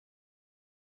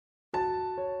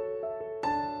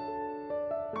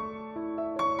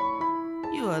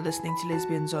You are listening to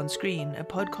Lesbians on Screen, a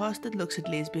podcast that looks at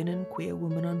lesbian and queer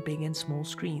women on big and small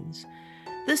screens.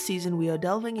 This season we are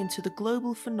delving into the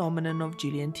global phenomenon of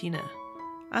Juliantina.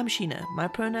 I'm Sheena, my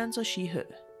pronouns are she, her.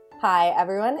 Hi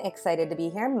everyone, excited to be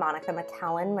here. Monica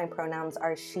McCowan, my pronouns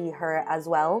are she, her as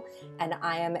well, and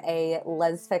I am a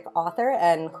lesfic author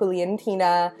and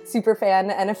Juliantina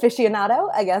superfan and aficionado,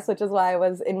 I guess, which is why I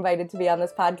was invited to be on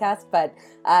this podcast, but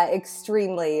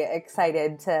extremely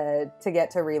excited to get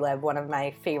to relive one of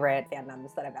my favorite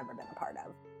fandoms that I've ever been a part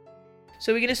of.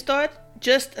 So we're going to start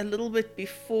just a little bit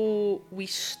before we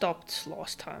stopped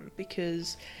last time,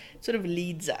 because it sort of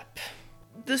leads up.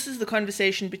 This is the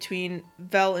conversation between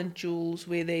Val and Jules,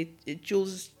 where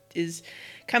Jules is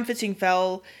comforting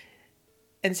Val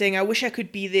and saying, I wish I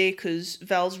could be there because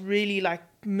Val's really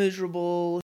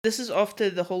miserable. This is after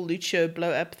the whole Lucio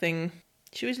blow up thing.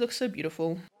 She always looks so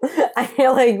beautiful. I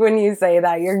feel like when you say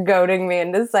that, you're goading me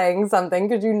into saying something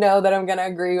because you know that I'm going to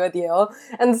agree with you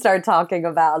and start talking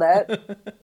about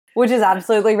it, which is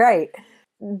absolutely right.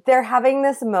 They're having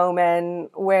this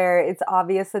moment where it's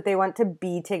obvious that they want to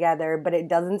be together, but it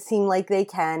doesn't seem like they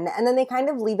can. And then they kind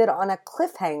of leave it on a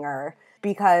cliffhanger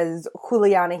because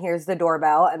Juliana hears the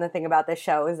doorbell. And the thing about this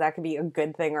show is that could be a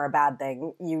good thing or a bad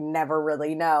thing. You never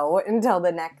really know until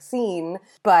the next scene.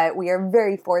 But we are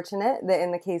very fortunate that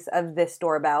in the case of this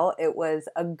doorbell, it was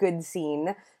a good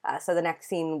scene. So the next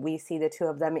scene we see the two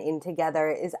of them in together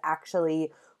is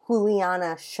actually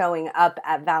Juliana showing up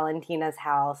at Valentina's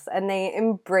house, and they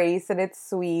embrace, and it's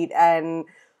sweet. And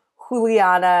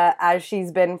Juliana, as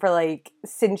she's been for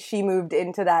since she moved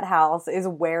into that house, is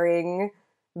wearing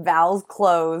Val's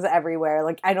clothes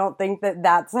everywhere. I don't think that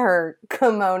that's her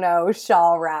kimono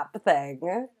shawl wrap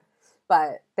thing,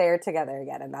 but they're together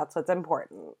again, and that's what's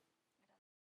important.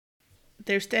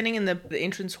 They're standing in the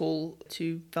entrance hall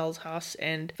to Val's house,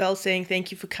 and Val's saying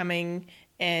thank you for coming,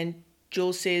 and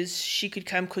Jules says she could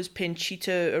come because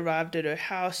Panchito arrived at her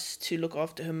house to look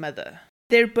after her mother.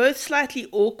 They're both slightly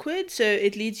awkward, so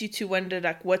it leads you to wonder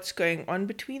what's going on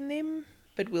between them,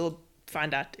 but we'll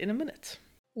find out in a minute.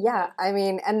 Yeah, I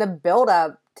mean, and the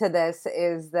build-up to this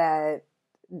is that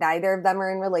neither of them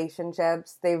are in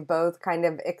relationships. They've both kind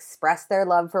of expressed their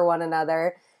love for one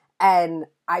another, and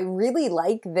I really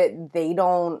like that they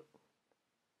don't...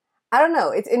 I don't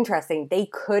know, it's interesting. They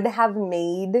could have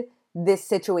made this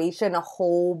situation a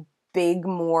whole big,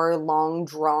 more long,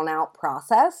 drawn-out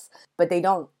process, but they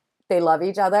don't. They love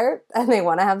each other, and they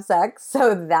want to have sex,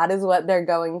 so that is what they're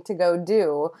going to go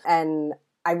do. And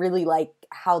I really like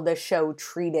how the show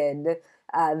treated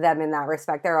them in that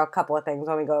respect. There are a couple of things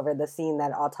when we go over the scene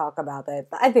that I'll talk about that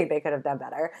I think they could have done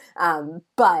better.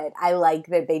 But I like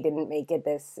that they didn't make it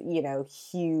this,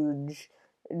 huge,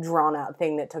 drawn-out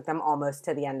thing that took them almost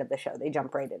to the end of the show. They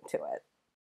jump right into it.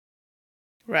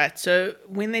 Right, so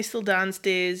when they're still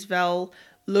downstairs, Val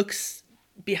looks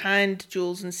behind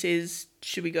Jules and says,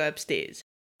 should we go upstairs?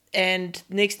 And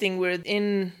next thing, we're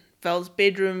in Val's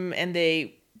bedroom and they're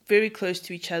very close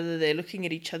to each other. They're looking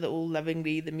at each other all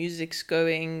lovingly. The music's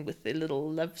going with their little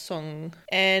love song.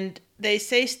 And they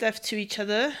say stuff to each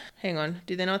other. Hang on,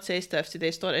 do they not say stuff? Do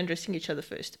they start undressing each other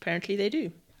first? Apparently they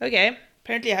do. Okay,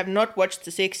 apparently I have not watched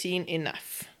the sex scene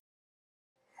enough.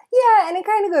 Yeah, and it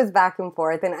kind of goes back and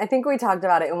forth, and I think we talked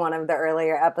about it in one of the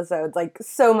earlier episodes,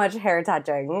 so much hair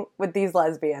touching with these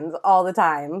lesbians all the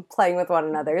time, playing with one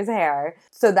another's hair.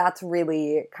 So that's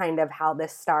really kind of how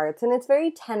this starts, and it's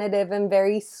very tentative and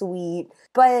very sweet,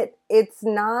 but it's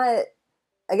not,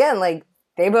 again,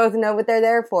 they both know what they're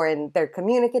there for, and they're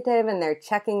communicative, and they're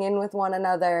checking in with one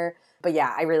another. But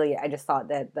yeah, I just thought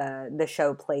that the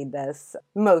show played this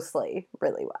mostly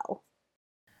really well.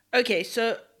 Okay,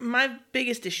 so my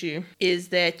biggest issue is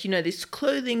that, there's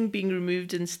clothing being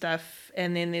removed and stuff,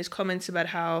 and then there's comments about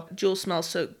how Jules smells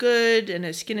so good and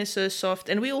her skin is so soft,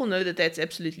 and we all know that that's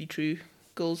absolutely true.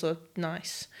 Girls are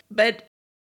nice. But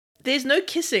there's no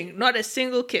kissing, not a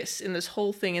single kiss in this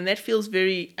whole thing, and that feels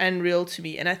very unreal to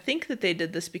me. And I think that they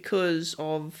did this because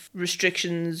of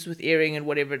restrictions with airing and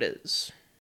whatever it is.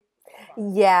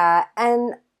 Yeah,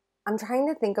 and I'm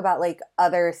trying to think about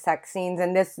other sex scenes,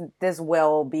 and this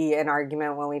will be an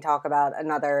argument when we talk about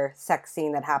another sex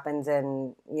scene that happens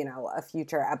in, a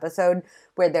future episode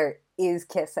where there is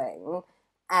kissing.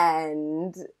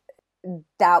 And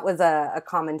that was a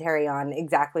commentary on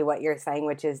exactly what you're saying,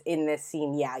 which is in this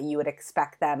scene, yeah, you would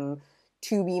expect them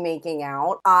to be making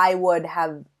out. I would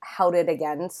have held it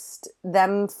against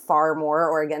them far more,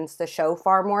 or against the show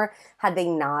far more, had they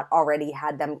not already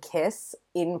had them kiss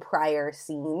in prior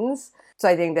scenes. So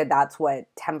I think that that's what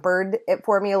tempered it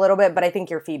for me a little bit, but I think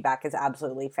your feedback is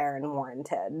absolutely fair and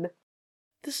warranted.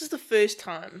 This is the first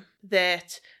time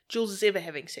that Jules is ever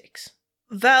having sex.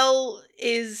 Val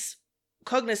is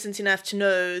cognizant enough to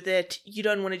know that you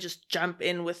don't want to just jump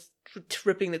in with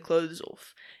ripping the clothes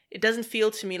off. It doesn't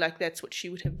feel to me like that's what she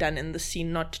would have done in the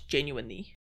scene, not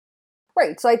genuinely.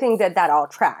 Right, so I think that all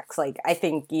tracks. Like, I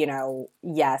think,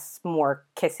 yes, more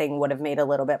kissing would have made a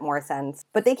little bit more sense.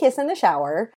 But they kiss in the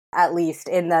shower, at least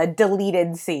in the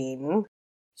deleted scene.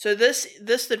 So this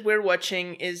that we're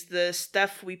watching is the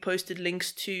stuff we posted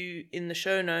links to in the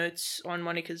show notes on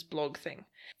Monica's blog thing.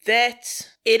 That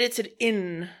edited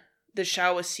in the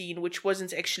shower scene, which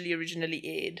wasn't actually originally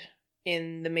aired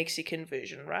in the Mexican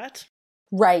version, right?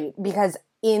 Right, because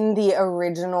in the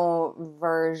original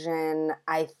version,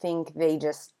 I think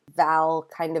Val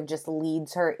kind of just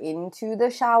leads her into the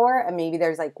shower, and maybe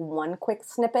there's like one quick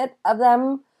snippet of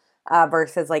them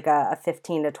versus like a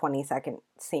 15 to 20 second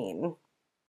scene.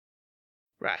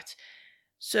 Right.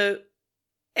 So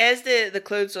as the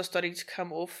clothes are starting to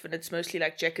come off, and it's mostly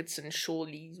like jackets and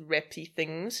shawly, wrappy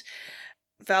things,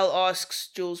 Val asks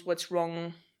Jules what's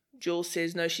wrong. Jules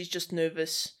says no, she's just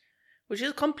nervous, which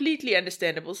is completely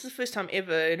understandable. This is the first time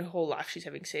ever in her whole life she's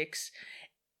having sex.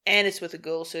 And it's with a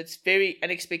girl, so it's very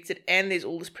unexpected, and there's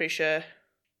all this pressure.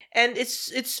 And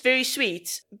it's very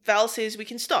sweet. Val says we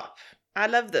can stop. I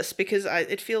love this because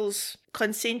it feels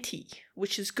consenty,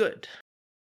 which is good.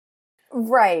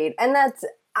 Right. And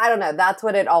I don't know, that's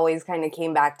what it always kind of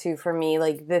came back to for me.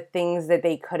 Like, the things that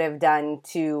they could have done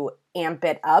to amp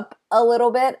it up a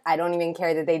little bit. I don't even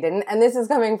care that they didn't. And this is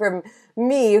coming from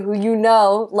me,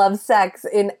 who loves sex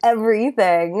in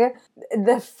everything.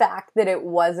 The fact that it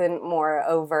wasn't more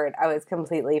overt, I was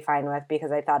completely fine with,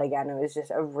 because I thought, again, it was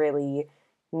just a really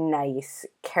nice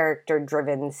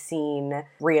character-driven scene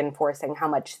reinforcing how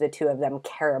much the two of them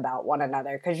care about one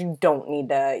another, because you don't need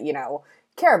to,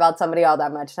 care about somebody all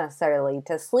that much necessarily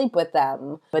to sleep with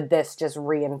them, but this just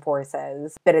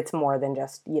reinforces that it's more than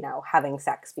just, having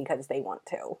sex because they want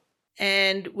to.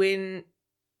 And when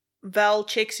Val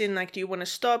checks in, like, do you want to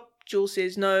stop? Jules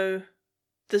says no.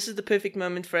 This is the perfect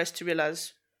moment for us to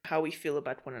realize how we feel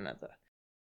about one another.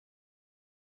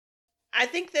 I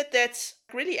think that's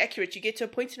really accurate. You get to a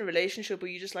point in a relationship where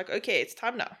you're just like, okay, it's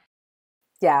time now.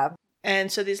 Yeah.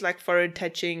 And so there's like forehead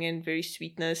touching and very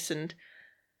sweetness, and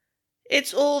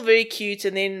it's all very cute.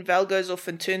 And then Val goes off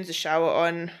and turns the shower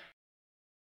on.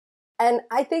 And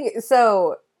I think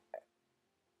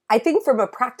from a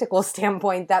practical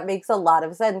standpoint, that makes a lot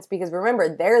of sense, because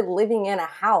remember, they're living in a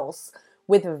house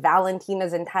with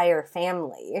Valentina's entire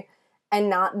family. And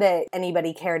not that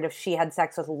anybody cared if she had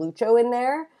sex with Lucho in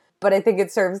there, but I think it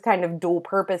serves kind of dual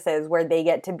purposes, where they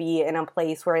get to be in a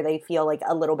place where they feel like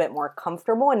a little bit more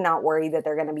comfortable and not worry that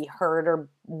they're going to be heard or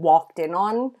walked in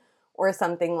on or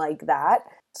something like that.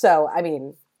 So, I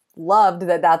mean, loved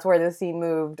that that's where the scene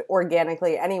moved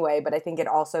organically anyway, but I think it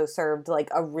also served like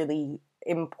a really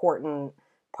important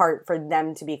part for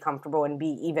them to be comfortable and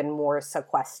be even more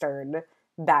sequestered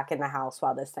back in the house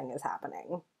while this thing is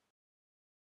happening.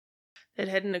 That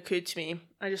hadn't occurred to me.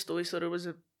 I just always thought it was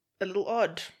a little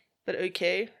odd, but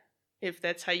okay, if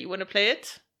that's how you want to play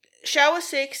it. Shower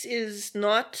sex is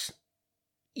not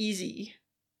easy,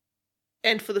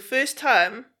 and for the first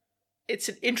time, it's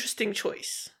an interesting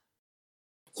choice.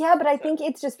 Yeah, but I think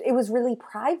it was really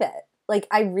private. Like,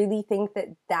 I really think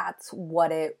that that's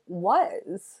what it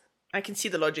was. I can see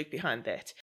the logic behind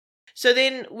that. So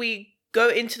then we go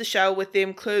into the shower with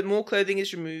them. More clothing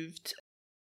is removed.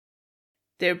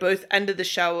 They're both under the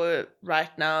shower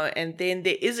right now, and then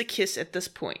there is a kiss at this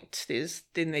point.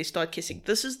 Then they start kissing.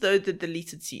 This is though the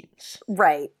deleted scenes.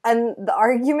 Right. And the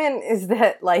argument is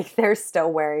that, like, they're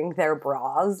still wearing their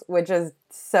bras, which is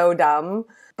so dumb,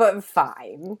 but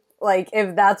fine. Like,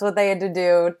 if that's what they had to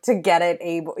do to get it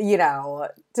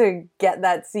to get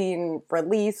that scene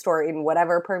released or in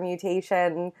whatever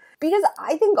permutation. Because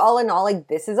I think all in all, like,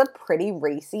 this is a pretty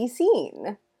racy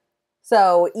scene.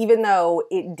 So even though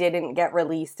it didn't get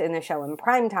released in the show in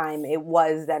primetime, it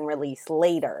was then released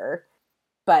later.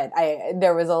 But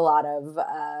there was a lot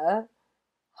of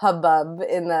hubbub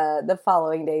in the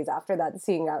following days after that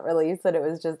scene got released, that it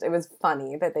was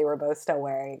funny that they were both still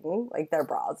wearing like their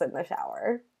bras in the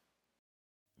shower.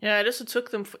 Yeah, it also took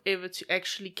them forever to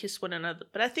actually kiss one another.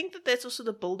 But I think that's also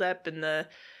the build-up and the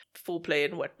foreplay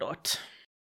and whatnot.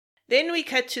 Then we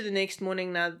cut to the next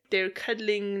morning. Now they're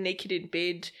cuddling naked in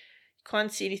bed.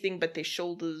 Can't see anything but their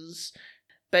shoulders.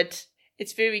 But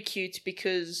it's very cute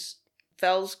because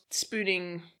Val's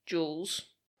spooning Jules.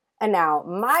 And now,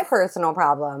 my personal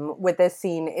problem with this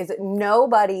scene is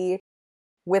nobody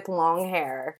with long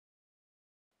hair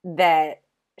that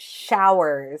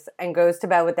showers and goes to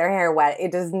bed with their hair wet,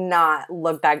 it does not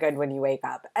look that good when you wake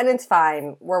up. And it's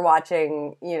fine. We're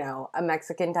watching, a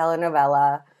Mexican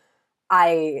telenovela.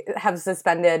 I have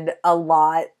suspended a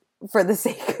lot for the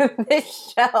sake of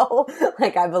this show.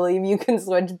 Like, I believe you can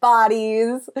switch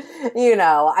bodies. You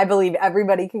know, I believe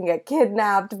everybody can get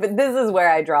kidnapped, but this is where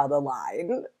I draw the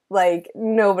line. Like,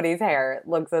 nobody's hair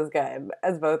looks as good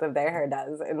as both of their hair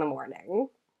does in the morning.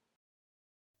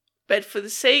 But for the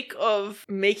sake of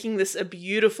making this a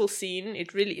beautiful scene,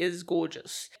 it really is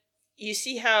gorgeous. You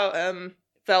see how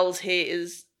Val's hair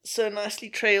is so nicely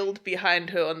trailed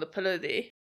behind her on the pillow there.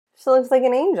 She looks like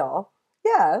an angel.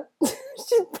 Yeah.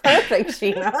 She's perfect,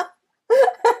 Sheena.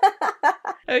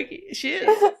 Okay, she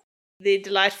is. Their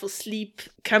delightful sleep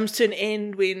comes to an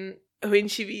end when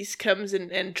Cherise comes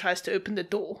and tries to open the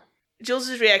door.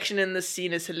 Jules' reaction in this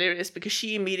scene is hilarious because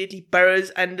she immediately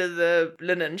burrows under the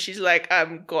linen. She's like,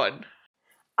 I'm gone.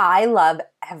 I love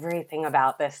everything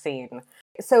about this scene.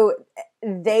 So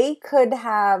they could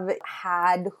have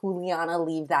had Juliana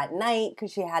leave that night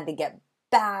because she had to get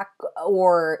back,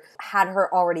 or had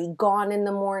her already gone in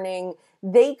the morning.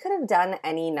 They could have done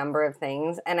any number of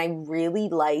things, and I really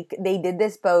like they did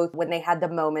this both when they had the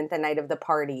moment the night of the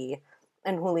party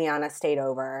and Juliana stayed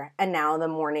over, and now the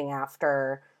morning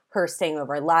after her staying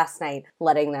over last night,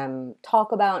 letting them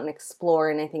talk about and explore.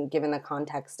 And I think given the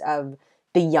context of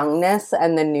the youngness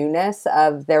and the newness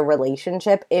of their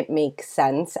relationship, it makes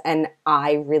sense, and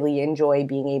I really enjoy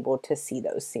being able to see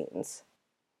those scenes.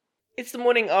 It's the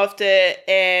morning after,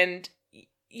 and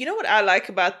you know what I like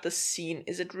about this scene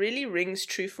is it really rings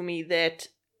true for me that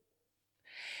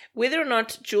whether or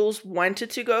not Jules wanted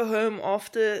to go home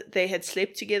after they had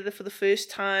slept together for the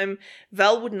first time,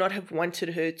 Val would not have wanted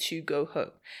her to go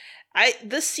home.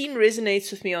 This scene resonates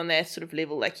with me on that sort of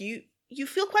level. Like, you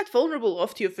feel quite vulnerable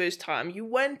after your first time. You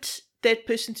want that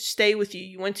person to stay with you.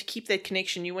 You want to keep that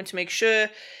connection. You want to make sure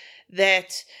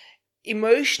that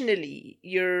emotionally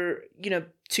you're,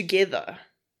 together.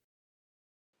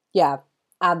 Yeah,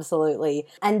 absolutely.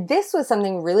 And this was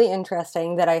something really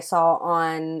interesting that I saw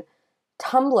on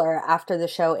Tumblr after the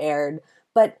show aired,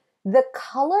 but the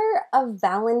color of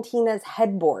Valentina's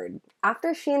headboard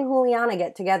after she and Juliana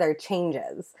get together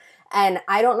changes. And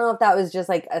I don't know if that was just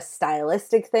like a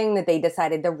stylistic thing that they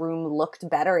decided the room looked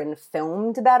better and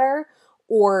filmed better,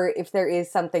 or if there is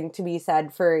something to be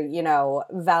said for,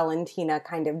 Valentina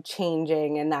kind of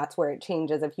changing, and that's where it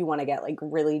changes if you want to get like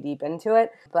really deep into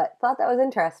it. But thought that was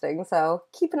interesting. So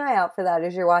keep an eye out for that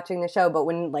as you're watching the show. But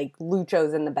when like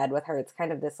Lucho's in the bed with her, it's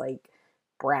kind of this like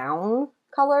brown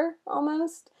color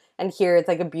almost. And here it's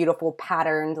like a beautiful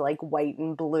patterned like white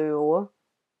and blue.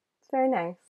 It's very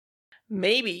nice.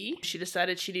 Maybe she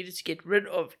decided she needed to get rid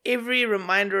of every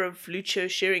reminder of Lucho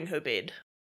sharing her bed.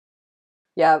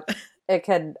 Yep. It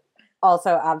could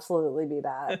also absolutely be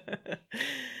that.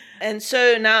 And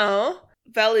so now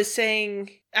Val is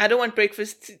saying, I don't want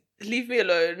breakfast. Leave me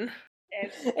alone.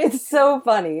 It's so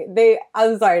funny.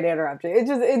 I'm sorry to interrupt you.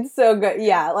 It's so good.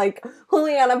 Yeah, like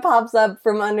Juliana pops up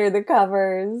from under the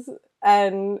covers,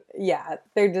 and yeah,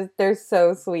 they're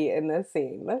so sweet in this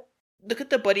scene. Look at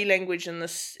the body language in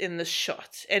this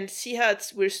shot and see how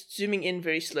we're zooming in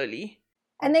very slowly.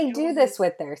 And they do this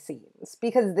with their scenes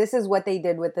because this is what they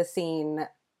did with the scene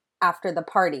after the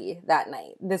party that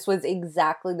night. This was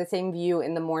exactly the same view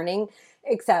in the morning,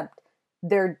 except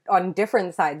they're on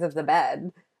different sides of the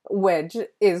bed, which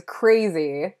is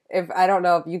crazy. I don't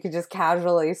know if you could just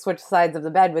casually switch sides of the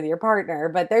bed with your partner,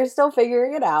 but they're still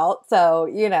figuring it out. So,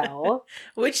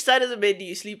 Which side of the bed do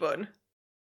you sleep on?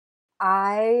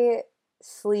 I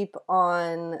sleep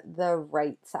on the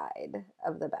right side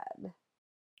of the bed.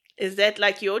 Is that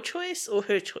like your choice or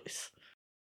her choice?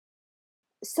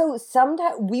 So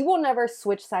sometimes we will never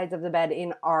switch sides of the bed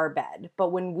in our bed,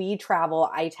 but when we travel,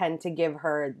 I tend to give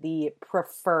her the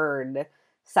preferred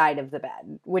side of the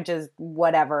bed, which is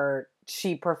whatever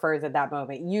she prefers at that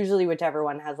moment. Usually whichever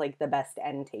one has like the best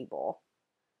end table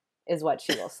is what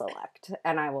she will select,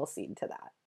 and I will cede to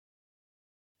that.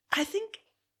 I think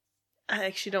I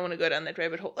actually don't want to go down that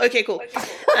rabbit hole. Okay, cool.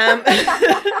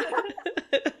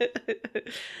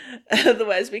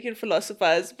 Otherwise, we can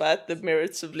philosophize about the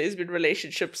merits of lesbian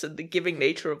relationships and the giving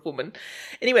nature of women.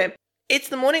 Anyway, it's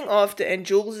the morning after, and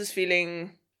Jules is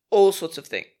feeling all sorts of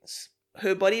things.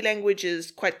 Her body language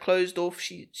is quite closed off.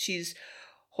 She's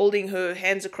holding her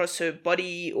hands across her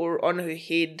body or on her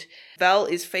head. Val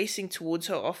is facing towards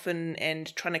her often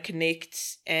and trying to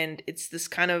connect, and it's this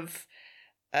kind of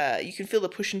you can feel the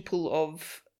push and pull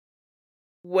of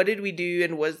what did we do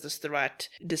and was this the right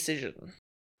decision?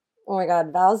 Oh my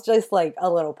god, Val's just like a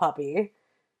little puppy.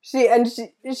 She has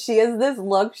this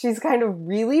look. She's kind of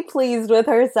really pleased with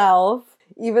herself,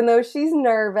 even though she's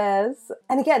nervous.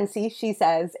 And again, see, she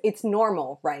says it's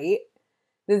normal, right?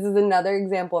 this is another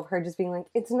example of her just being like,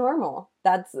 it's normal.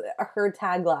 That's her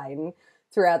tagline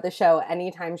throughout the show.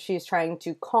 Anytime she's trying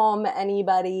to calm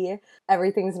anybody,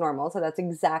 everything's normal. So that's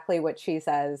exactly what she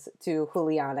says to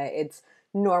Juliana. It's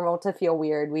normal to feel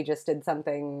weird. We just did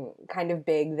something kind of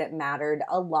big that mattered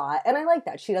a lot. And I like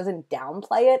that. She doesn't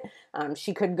downplay it.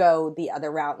 She could go the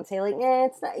other route and say like,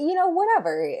 it's not,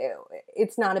 whatever.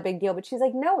 It's not a big deal. But she's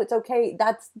like, no, it's okay.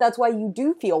 That's why you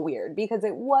do feel weird, because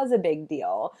it was a big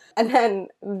deal. And then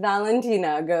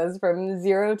Valentina goes from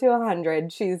 0 to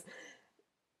 100.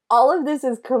 All of this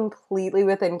is completely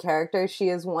within character. She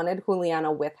has wanted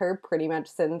Juliana with her pretty much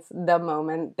since the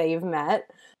moment they've met.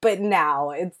 But now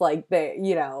it's like,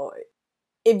 if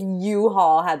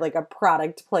U-Haul had like a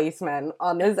product placement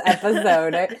on this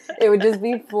episode, it would just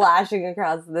be flashing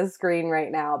across the screen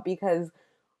right now, because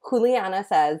Juliana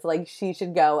says like she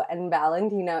should go, and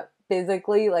Valentina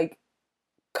physically like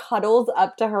cuddles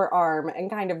up to her arm and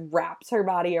kind of wraps her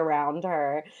body around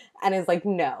her and is like,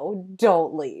 no,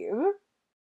 don't leave.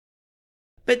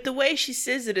 But the way she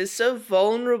says it is so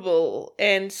vulnerable,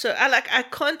 and so I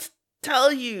can't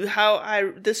tell you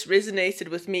how this resonated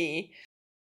with me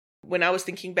when I was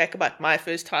thinking back about my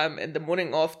first time and the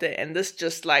morning after, and this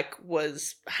just like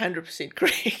was 100%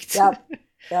 correct.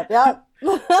 Yep.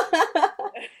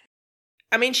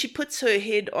 I mean, she puts her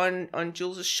head on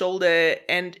Jules' shoulder,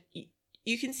 and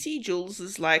you can see Jules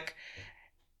is like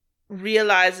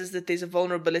realizes that there's a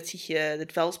vulnerability here,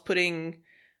 that Val's putting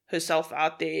herself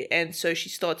out there, and so she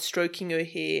starts stroking her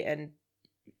hair and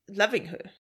loving her.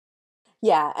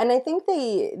 Yeah, and I think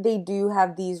they do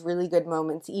have these really good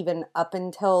moments even up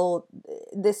until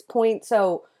this point.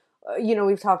 So,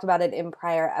 we've talked about it in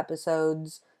prior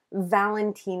episodes.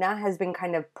 Valentina has been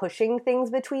kind of pushing things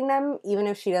between them, even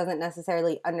if she doesn't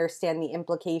necessarily understand the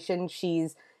implication.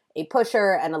 She's a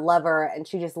pusher and a lover, and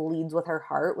she just leads with her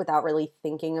heart without really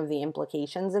thinking of the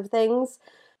implications of things.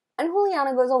 And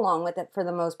Juliana goes along with it for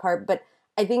the most part, but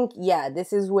I think,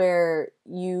 this is where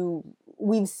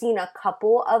we've seen a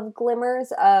couple of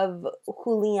glimmers of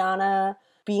Juliana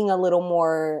being a little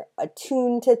more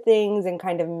attuned to things and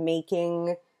kind of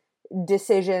making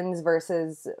decisions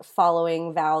versus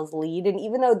following Val's lead. And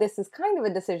even though this is kind of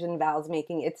a decision Val's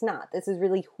making, it's not. This is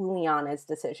really Juliana's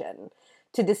decision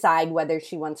to decide whether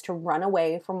she wants to run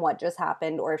away from what just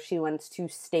happened or if she wants to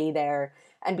stay there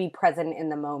and be present in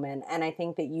the moment. And I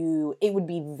think that it would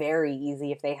be very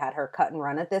easy if they had her cut and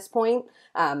run at this point.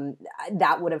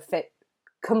 That would have fit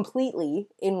completely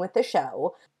in with the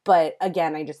show. But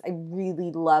again, I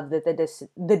really love that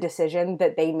the decision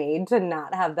that they made to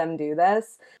not have them do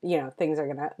this. Things are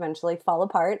going to eventually fall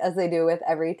apart, as they do with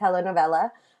every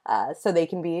telenovela, so they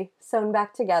can be sewn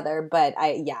back together. But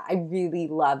I really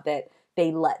love that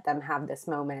they let them have this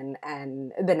moment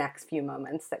and the next few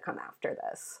moments that come after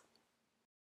this.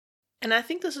 And I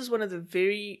think this is one of the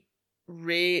very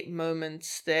rare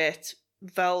moments that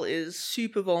Val is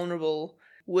super vulnerable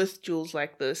with Jules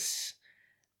like this.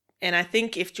 And I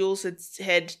think if Jules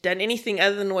had done anything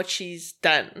other than what she's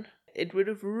done, it would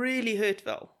have really hurt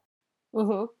Val.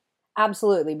 Mm-hmm.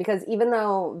 Absolutely. Because even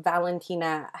though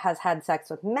Valentina has had sex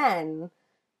with men,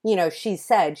 she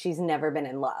said she's never been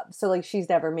in love. So, like, she's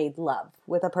never made love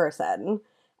with a person.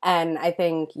 And I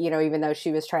think, even though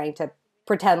she was trying to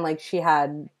pretend like she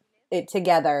had it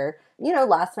together,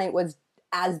 last night was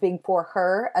as big for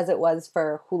her as it was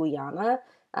for Juliana.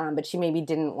 But she maybe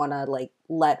didn't want to, like,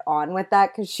 let on with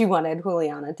that because she wanted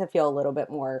Juliana to feel a little bit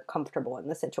more comfortable in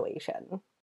the situation.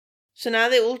 So now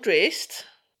they're all dressed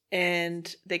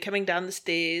and they're coming down the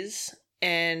stairs.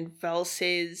 And Val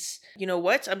says, you know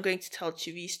what? I'm going to tell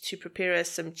Chivis to prepare us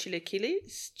some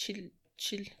chilaquiles.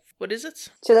 What is it?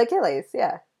 Chilaquiles,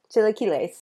 yeah.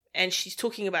 Chilaquiles. And she's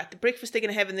talking about the breakfast they're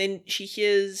going to have. And then she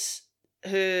hears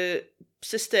her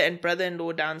sister and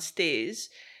brother-in-law downstairs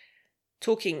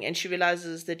talking. And she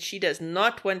realizes that she does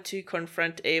not want to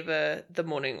confront Ava the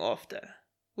morning after,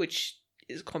 which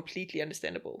is completely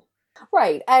understandable.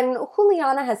 Right, and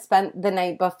Juliana has spent the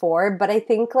night before, but I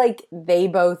think, like, they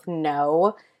both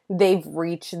know they've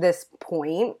reached this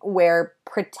point where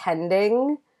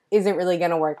pretending isn't really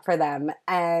going to work for them,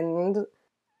 and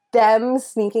them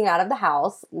sneaking out of the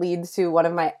house leads to one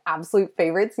of my absolute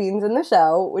favorite scenes in the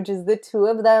show, which is the two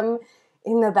of them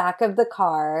in the back of the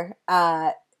car,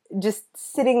 just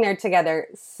sitting there together,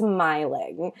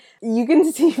 smiling. You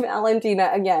can see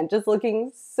Valentina, again, just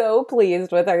looking so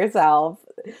pleased with herself,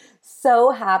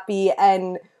 so happy.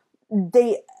 And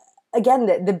they, again,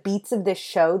 the beats of this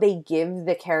show, they give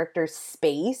the characters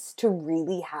space to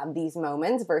really have these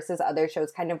moments versus other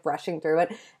shows kind of rushing through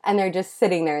it. And they're just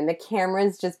sitting there and the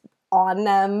camera's just on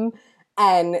them.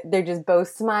 And they're just both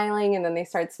smiling, and then they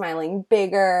start smiling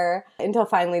bigger until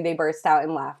finally they burst out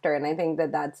in laughter. And I think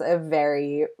that that's a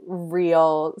very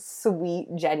real, sweet,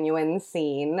 genuine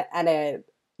scene. And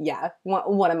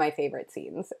one of my favorite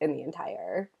scenes in the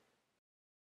entire.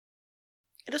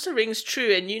 It also rings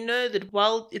true, and you know that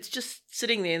while it's just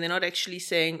sitting there and they're not actually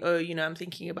saying, oh, I'm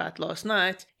thinking about last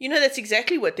night, that's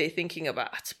exactly what they're thinking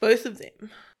about, both of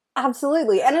them.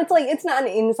 Absolutely. And it's like, it's not an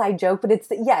inside joke, but it's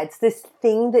this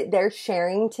thing that they're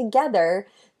sharing together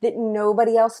that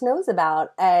nobody else knows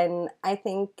about. And I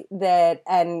think that,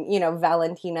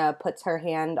 Valentina puts her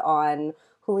hand on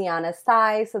Juliana's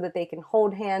thigh so that they can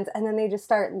hold hands, and then they just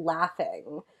start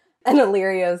laughing. And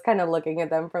Illyrio's kind of looking at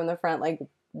them from the front like,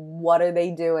 what are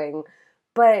they doing?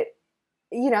 But,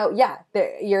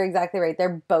 you're exactly right.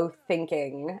 They're both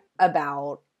thinking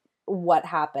about what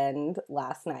happened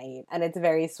last night, and it's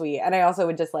very sweet. And I also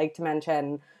would just like to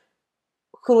mention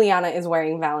Juliana is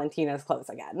wearing Valentina's clothes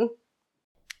again.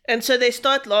 And so they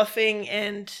start laughing,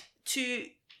 and to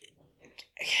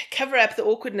cover up the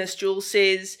awkwardness, Jules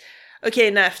says, okay,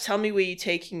 enough, tell me where you're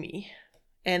taking me.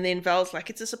 And then Val's like,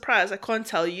 it's a surprise, I can't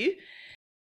tell you.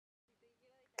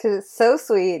 Because it's so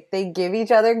sweet. They give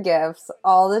each other gifts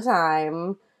all the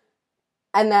time.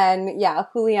 And then,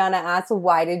 Juliana asks,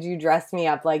 why did you dress me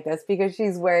up like this? Because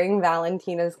she's wearing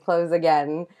Valentina's clothes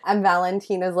again. And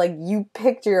Valentina's like, you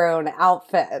picked your own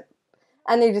outfit.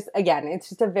 And they just, again, it's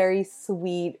just a very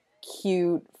sweet,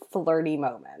 cute, flirty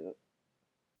moment.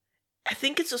 I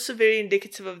think it's also very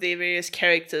indicative of their various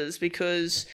characters,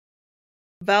 because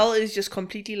Val is just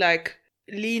completely like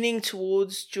leaning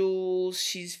towards Jules.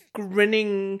 She's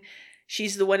grinning.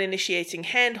 She's the one initiating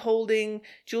hand-holding.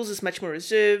 Jules is much more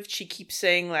reserved. She keeps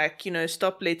saying, like,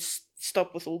 let's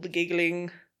stop with all the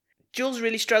giggling. Jules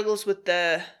really struggles with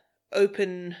the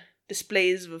open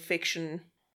displays of affection.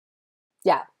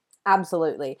 Yeah,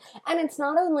 absolutely. And it's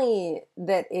not only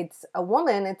that it's a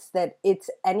woman, it's that it's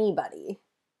anybody.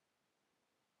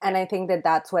 And I think that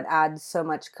that's what adds so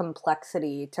much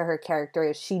complexity to her character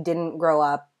is she didn't grow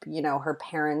up, her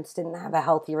parents didn't have a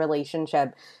healthy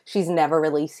relationship. She's never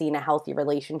really seen a healthy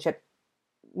relationship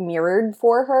mirrored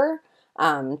for her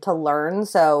to learn.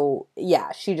 So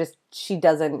she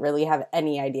doesn't really have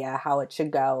any idea how it should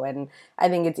go. And I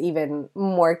think it's even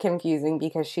more confusing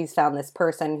because she's found this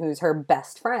person who's her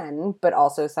best friend, but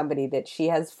also somebody that she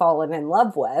has fallen in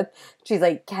love with. She's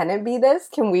like, can it be this?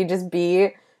 Can we just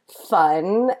be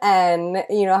fun and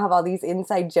have all these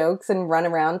inside jokes and run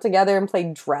around together and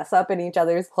play dress up in each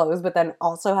other's clothes, but then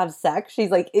also have sex? She's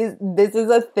like, this is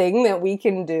a thing that we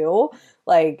can do?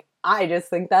 Like, I just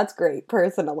think that's great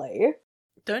personally.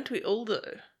 Don't we all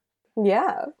though?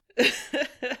 Yeah.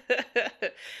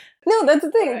 No, that's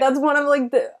the thing. Right. That's one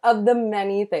of the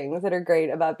many things that are great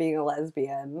about being a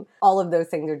lesbian. All of those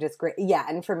things are just great. Yeah,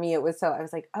 and for me it was I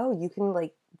was like, oh, you can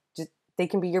they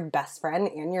can be your best friend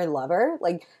and your lover.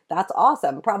 Like, that's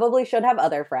awesome. Probably should have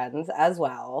other friends as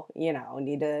well.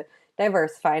 Need to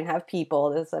diversify and have people.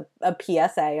 There's a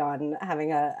PSA on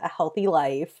having a healthy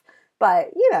life.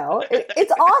 But,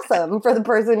 it's awesome for the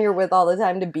person you're with all the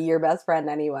time to be your best friend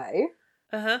anyway.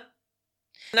 Uh-huh.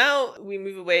 Now we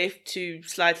move away to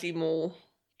slightly more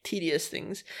tedious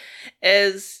things.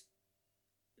 As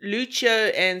Lucio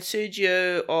and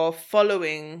Sergio are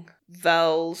following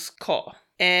Val's car.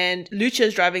 And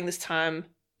Lucio's driving this time.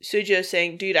 Sergio's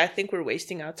saying, dude, I think we're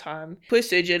wasting our time. Poor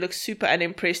Sergio looks super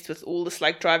unimpressed with all this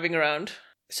driving around.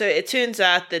 So it turns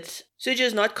out that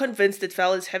Sergio's not convinced that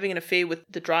Val is having an affair with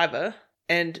the driver.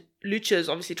 And Lucio's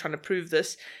obviously trying to prove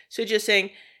this. Sergio's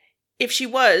saying, if she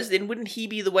was, then wouldn't he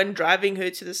be the one driving her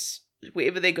to this,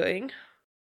 wherever they're going?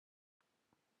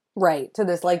 Right, to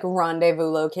this rendezvous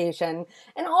location.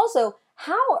 And also,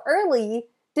 how early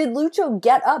did Lucio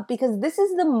get up? Because this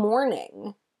is the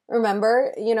morning.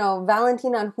 Remember,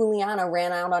 Valentina and Juliana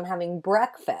ran out on having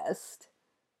breakfast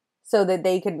so that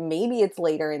they could, maybe it's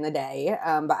later in the day,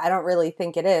 but I don't really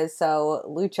think it is. So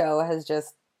Lucio has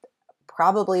just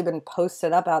probably been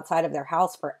posted up outside of their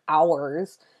house for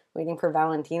hours waiting for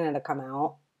Valentina to come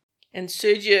out. And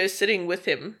Sergio is sitting with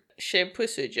him. Shame, poor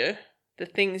Sergio. The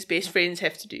things best friends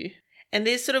have to do. And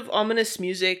there's sort of ominous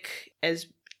music as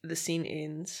the scene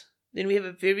ends. Then we have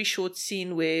a very short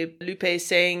scene where Lupe is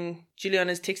saying,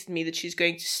 Juliana's texted me that she's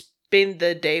going to spend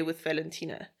the day with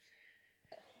Valentina.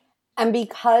 And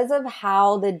because of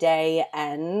how the day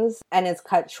ends and it's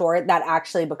cut short, that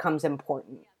actually becomes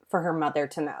important for her mother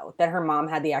to know. That her mom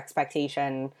had the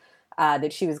expectation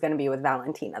that she was going to be with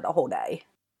Valentina the whole day.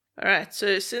 All right,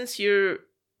 so since you're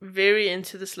very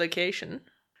into this location...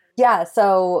 Yeah,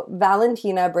 so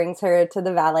Valentina brings her to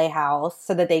the valet house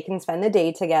so that they can spend the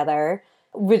day together.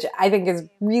 which I think is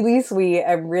really sweet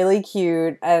and really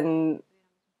cute. And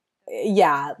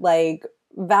yeah, like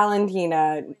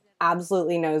Valentina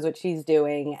absolutely knows what she's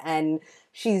doing, and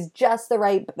she's just the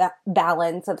right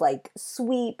balance of like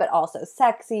sweet but also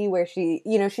sexy, where she,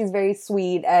 you know, she's very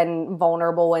sweet and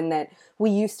vulnerable in that we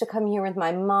used to come here with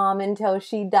my mom until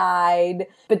she died,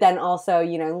 but then also,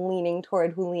 you know, leaning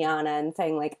toward Juliana and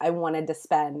saying like, I wanted to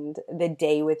spend the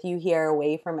day with you here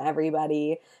away from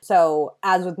everybody. So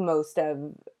as with most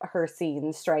of her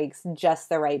scenes, strikes just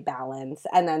the right balance,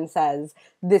 and then says,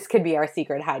 this could be our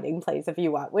secret hiding place if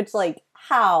you want, which, like,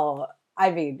 how? I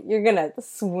mean, you're gonna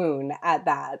swoon at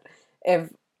that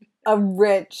if a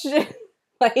rich,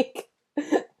 like,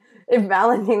 if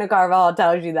Valentina Carvajal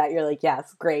tells you that, you're like,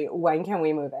 yes, great, when can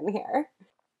we move in here?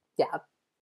 Yeah.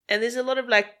 And there's a lot of,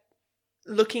 like,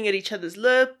 looking at each other's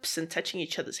lips and touching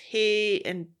each other's hair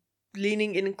and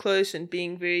leaning in close and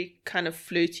being very kind of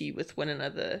flirty with one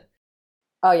another.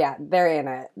 Oh yeah, they're in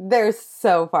it. They're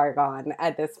so far gone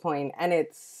at this point, and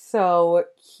it's so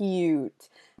cute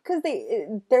because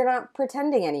they're not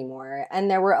pretending anymore, and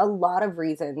there were a lot of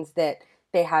reasons that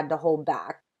they had to hold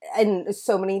back, and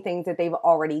so many things that they've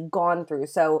already gone through.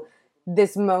 So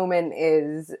this moment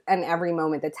is, and every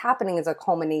moment that's happening is a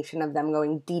culmination of them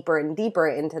going deeper and deeper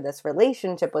into this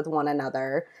relationship with one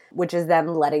another, which is them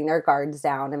letting their guards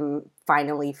down and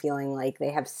finally feeling like they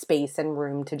have space and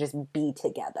room to just be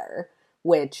together,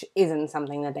 which isn't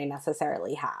something that they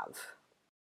necessarily have.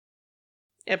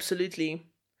 Absolutely.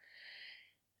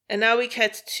 And now we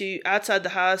cut to outside the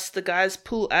house. The guys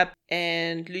pull up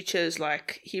and Lucha's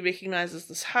like, he recognizes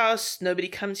this house. Nobody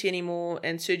comes here anymore.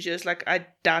 And Sergio's like, I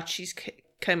doubt she's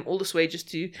come all this way just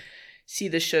to see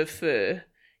the chauffeur.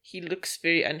 He looks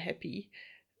very unhappy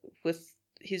with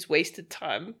his wasted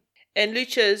time. And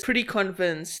Lucha is pretty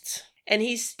convinced. And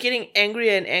he's getting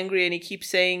angrier and angrier, and he keeps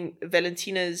saying,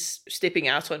 Valentina's stepping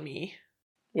out on me.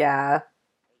 Yeah.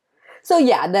 So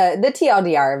yeah, the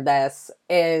TLDR of this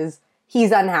is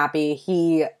he's unhappy.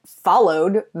 He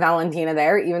followed Valentina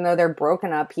there, even though they're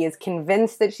broken up. He is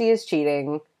convinced that she is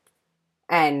cheating,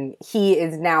 and he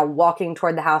is now walking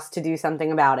toward the house to do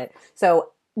something about it. So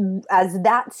as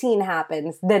that scene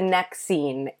happens, the next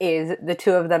scene is the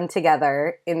two of them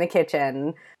together in the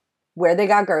kitchen where they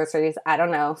got groceries. I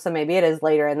don't know. So maybe it is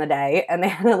later in the day. And they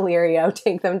had Illyrio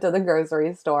take them to the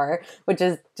grocery store, which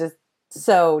is just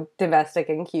so domestic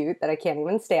and cute that I can't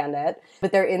even stand it.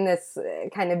 But they're in this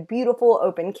kind of beautiful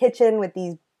open kitchen with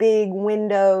these big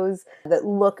windows that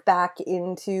look back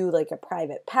into like a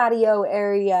private patio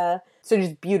area. So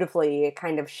just beautifully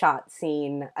kind of shot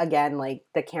scene. Again, like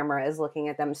the camera is looking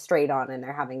at them straight on and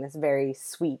they're having this very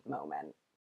sweet moment.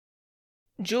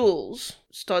 Jules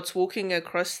starts walking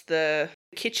across the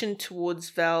kitchen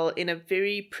towards Val in a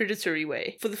very predatory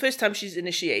way. For the first time, she's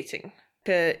initiating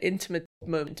an intimate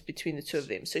moment between the two of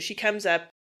them. So she comes up.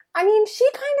 I mean, she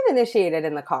kind of initiated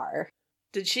in the car.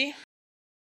 Did she?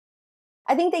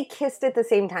 I think they kissed at the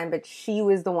same time, but she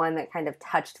was the one that kind of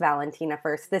touched Valentina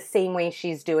first, the same way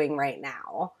she's doing right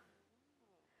now.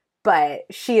 But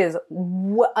she is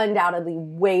undoubtedly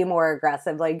way more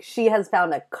aggressive. Like, she has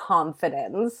found a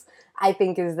confidence, I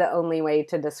think is the only way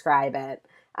to describe it.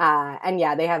 And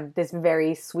yeah, they have this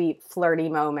very sweet, flirty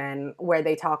moment where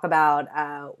they talk about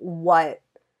what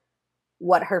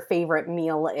her favorite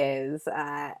meal is.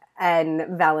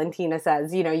 And Valentina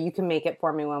says, you know, you can make it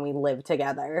for me when we live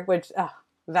together, which,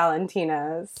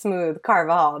 Valentina Smooth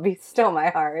Carvajal, be still my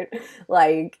heart.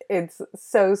 Like, it's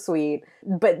so sweet.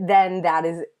 But then that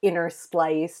is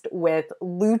interspliced with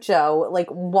Lucho, like,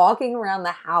 walking around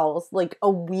the house like a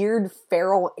weird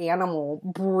feral animal,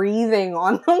 breathing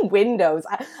on the windows.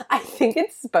 I think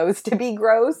it's supposed to be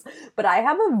gross, but I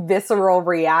have a visceral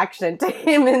reaction to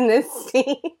him in this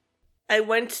scene. I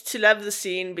want to love the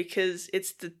scene because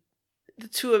it's the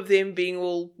two of them being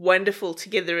all wonderful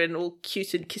together and all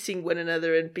cute and kissing one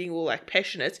another and being all like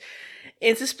passionate,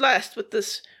 interspliced with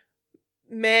this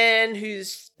man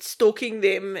who's stalking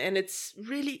them, and it's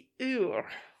really ew.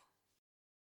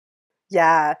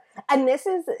 Yeah. And this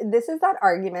is that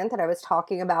argument that I was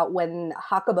talking about when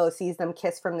Hakubo sees them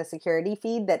kiss from the security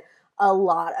feed, that a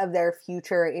lot of their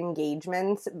future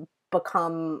engagements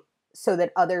become so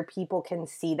that other people can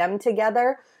see them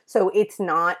together. So it's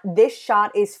not, this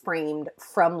shot is framed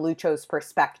from Lucho's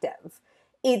perspective.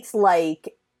 It's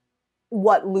like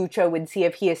what Lucho would see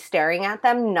if he is staring at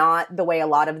them, not the way a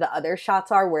lot of the other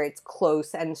shots are where it's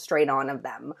close and straight on of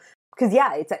them. Because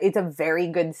yeah, it's a very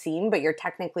good scene, but you're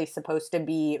technically supposed to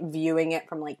be viewing it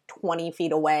from like 20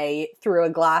 feet away through a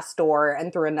glass door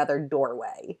and through another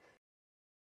doorway.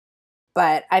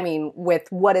 But, I mean, with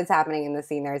what is happening in the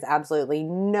scene, there's absolutely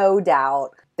no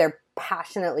doubt they're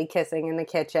passionately kissing in the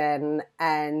kitchen,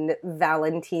 and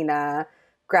Valentina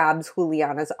grabs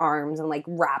Juliana's arms and like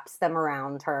wraps them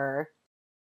around her.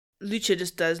 Lucha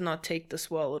just does not take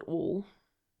this well at all.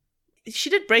 She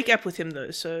did break up with him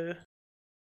though, so...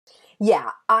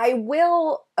 Yeah, I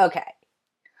will... Okay.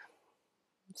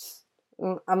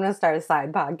 I'm going to start a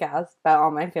side podcast about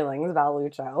all my feelings about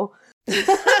Lucho.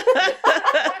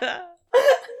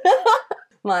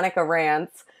 Monica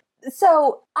rants.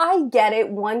 So I get it.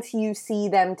 Once you see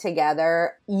them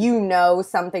together, you know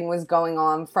something was going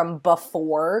on from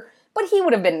before, but he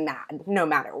would have been mad no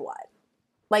matter what.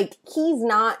 Like, he's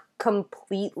not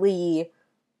completely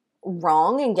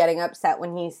wrong in getting upset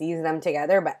when he sees them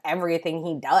together, but everything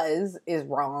he does is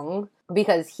wrong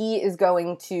because he is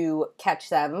going to catch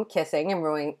them kissing and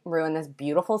ruin this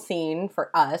beautiful scene for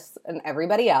us and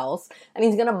everybody else, and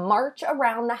he's going to march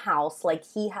around the house like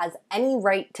he has any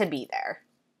right to be there.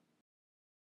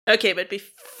 Okay, but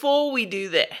before we do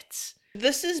that,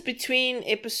 this is between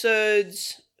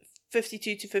episodes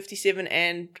 52 to 57,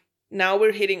 and now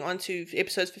we're heading on to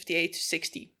episodes 58 to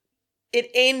 60. It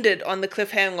ended on the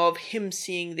cliffhanger of him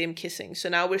seeing them kissing. So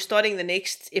now we're starting the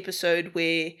next episode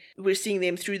where we're seeing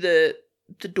them through the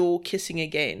door kissing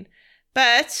again.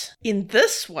 But in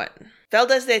this one, Val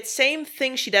does that same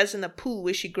thing she does in the pool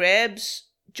where she grabs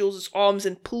Jules' arms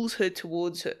and pulls her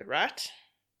towards her, right?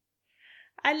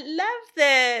 I love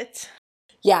that.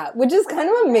 Yeah, which is kind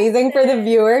of amazing for the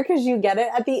viewer because you get it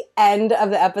at the end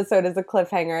of the episode as a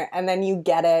cliffhanger and then you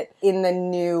get it in the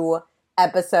new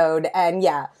episode. And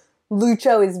yeah,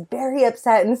 Lucho is very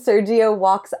upset and Sergio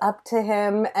walks up to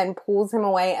him and pulls him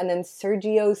away, and then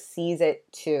Sergio sees it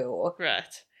too.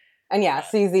 Right. And yeah,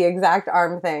 sees the exact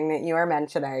arm thing that you are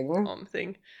mentioning. Arm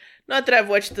thing. Not that I've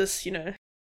watched this,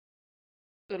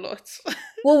 a lot.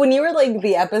 Well, when you were like,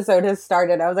 the episode has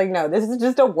started, I was like, no, this is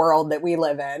just a world that we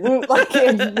live in. Like,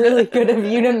 it's really good of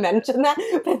you to mention that,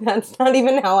 but that's not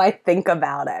even how I think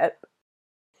about it.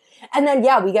 And then,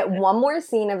 yeah, we get one more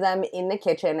scene of them in the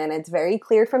kitchen, and it's very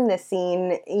clear from this scene,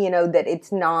 that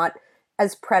it's not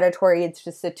as predatory. It's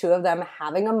just the two of them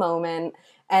having a moment.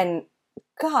 And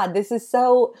God, this is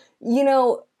so,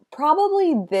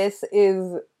 probably this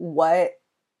is what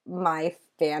my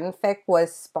fanfic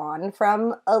was spawned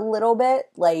from a little bit.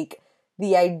 Like,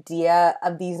 the idea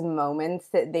of these moments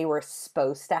that they were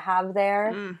supposed to have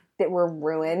there that were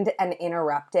ruined and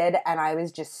interrupted. And I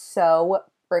was just so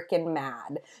freaking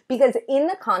mad because in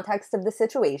the context of the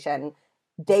situation,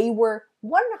 they were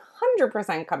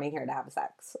 100% coming here to have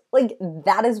sex. Like,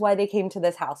 that is why they came to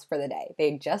this house for the day.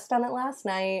 They'd just done it last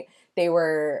night. They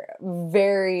were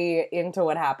very into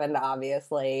what happened,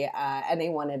 obviously, and they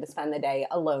wanted to spend the day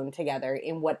alone together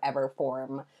in whatever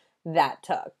form that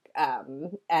took.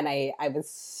 And I was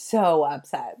so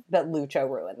upset that Lucho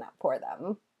ruined that for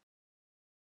them.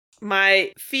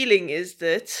 My feeling is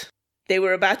that they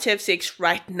were about to have sex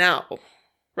right now,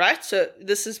 right? So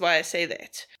this is why I say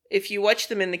that. If you watch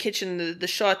them in the kitchen, the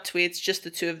shot where it's just the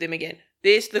two of them again,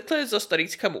 the clothes are starting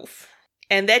to come off.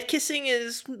 And that kissing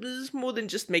is more than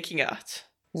just making out.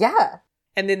 Yeah.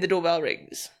 And then the doorbell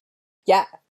rings. Yeah.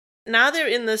 Now they're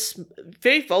in this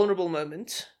very vulnerable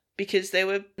moment because they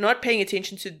were not paying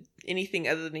attention to anything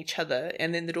other than each other.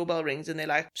 And then the doorbell rings and they're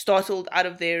like startled out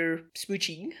of their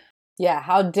smooching. Yeah,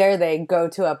 how dare they go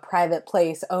to a private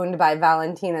place owned by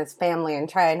Valentina's family and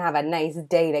try and have a nice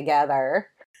day together.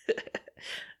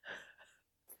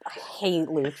 I hate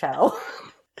Lucho.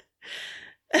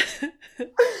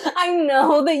 I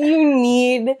know that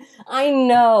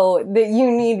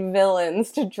you need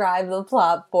villains to drive the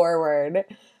plot forward.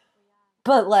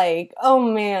 But like, oh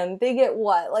man, they get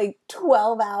what? Like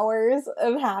 12 hours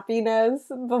of happiness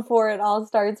before it all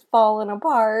starts falling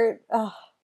apart. Ugh.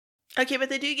 Okay, but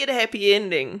they do get a happy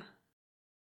ending.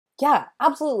 Yeah,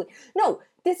 absolutely. No,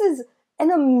 this is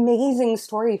an amazing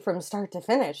story from start to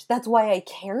finish. That's why I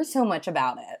care so much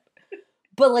about it.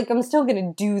 But, like, I'm still going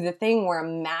to do the thing where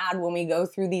I'm mad when we go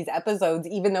through these episodes,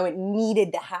 even though it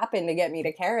needed to happen to get me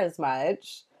to care as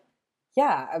much.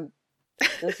 Yeah,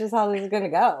 that's just how this is going to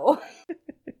go.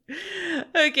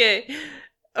 Okay.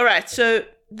 All right, so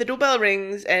the doorbell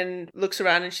rings and looks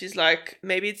around and she's like,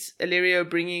 maybe it's Illyrio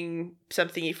bringing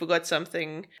something, he forgot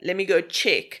something. Let me go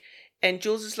check. And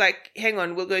Jules is like, hang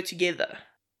on, we'll go together.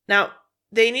 Now,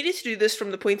 they needed to do this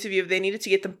from the point of view of they needed to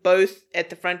get them both at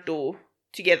the front door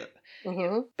together.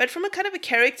 Mm-hmm. But from a kind of a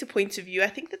character point of view, I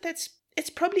think it's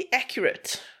probably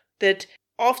accurate that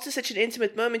after such an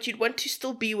intimate moment, you'd want to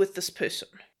still be with this person,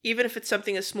 even if it's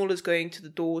something as small as going to the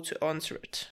door to answer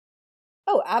it.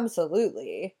 Oh,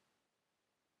 absolutely.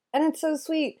 And it's so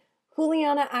sweet.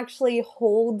 Juliana actually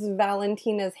holds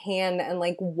Valentina's hand and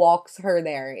like walks her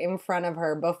there in front of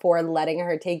her before letting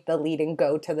her take the lead and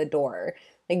go to the door,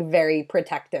 like very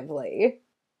protectively,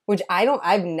 which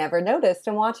I've never noticed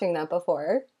in watching that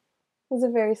before. It was a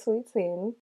very sweet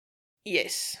scene.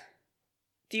 Yes.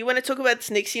 Do you want to talk about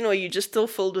this next scene, or are you just still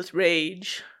filled with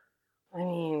rage? I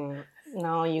mean,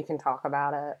 no, you can talk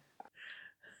about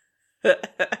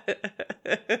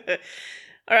it.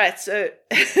 All right, so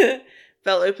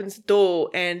Val opens the door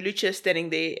and Lucia's standing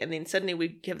there, and then suddenly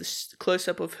we have this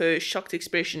close-up of her shocked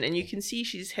expression, and you can see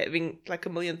she's having like a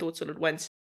million thoughts all at once.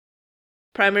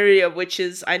 Primary of which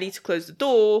is, I need to close the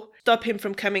door, stop him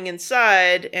from coming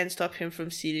inside, and stop him from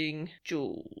seeing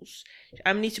Jules.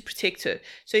 I need to protect her.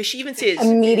 So she even says...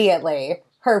 Immediately,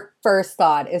 her first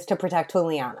thought is to protect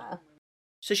Juliana.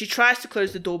 So she tries to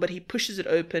close the door, but he pushes it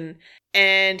open,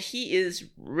 and he is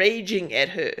raging at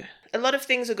her. A lot of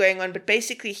things are going on, but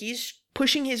basically he's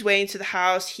pushing his way into the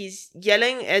house. He's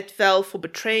yelling at Val for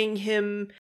betraying him,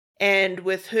 and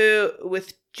with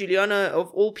Juliana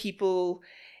of all people.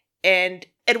 And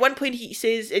at one point he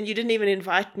says, and you didn't even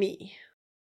invite me.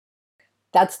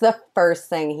 That's the first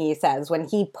thing he says when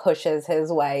he pushes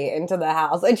his way into the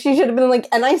house. And she should have been like,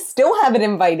 and I still haven't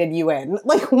invited you in.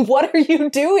 Like, what are you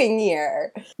doing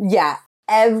here? Yeah,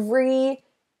 every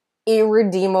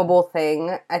irredeemable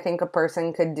thing I think a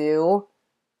person could do,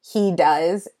 he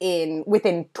does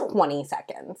within 20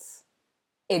 seconds.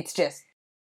 It's just,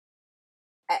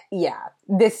 yeah,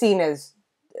 this scene is,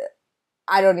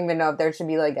 I don't even know if there should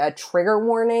be like a trigger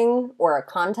warning or a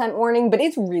content warning, but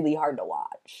it's really hard to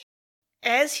watch.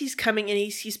 As he's coming in,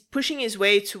 he's pushing his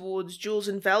way towards Jules,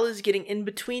 and Val is getting in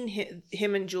between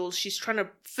him and Jules. She's trying to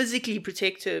physically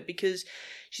protect her because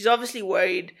she's obviously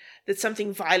worried that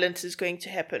something violent is going to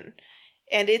happen.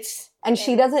 And they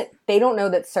don't know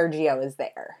that Sergio is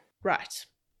there. Right.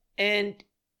 And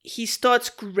he starts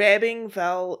grabbing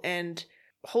Val and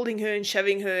holding her and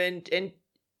shoving her, and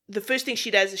the first thing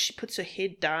she does is she puts her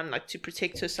head down, like, to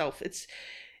protect herself. It's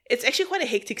actually quite a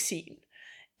hectic scene.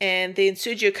 And then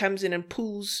Sergio comes in and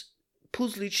pulls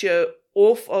Lucio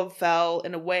off of Val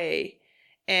and away.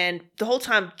 And the whole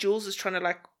time Jules is trying to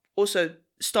like also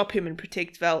stop him and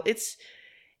protect Val. It's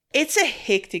a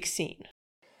hectic scene.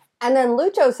 And then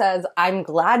Lucio says, I'm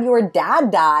glad your dad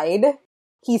died.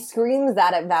 He screams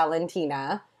that at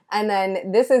Valentina. And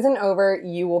then, this isn't over,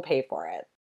 you will pay for it.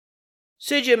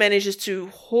 Sergio manages to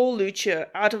haul Lucio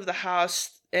out of the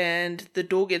house and the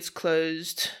door gets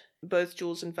closed. Both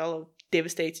Jules and Val are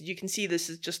devastated. You can see this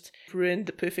has just ruined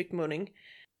the perfect morning.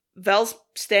 Val's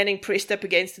standing pressed up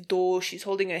against the door. She's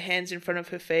holding her hands in front of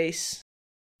her face.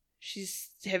 She's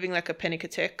having like a panic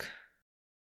attack.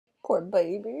 Poor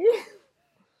baby.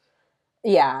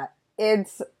 Yeah, I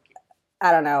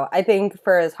don't know. I think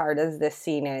for as hard as this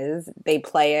scene is, they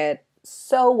play it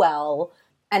so well,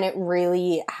 and it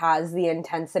really has the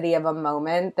intensity of a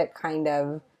moment that kind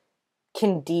of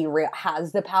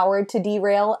has the power to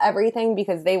derail everything,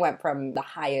 because they went from the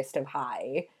highest of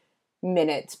high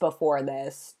minutes before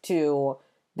this to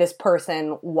this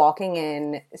person walking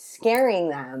in, scaring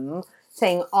them,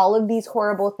 saying all of these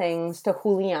horrible things to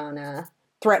Juliana,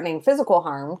 threatening physical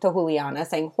harm to Juliana,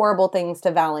 saying horrible things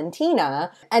to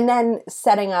Valentina, and then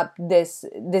setting up this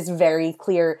very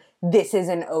clear, this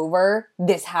isn't over,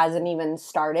 this hasn't even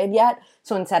started yet.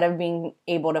 So instead of being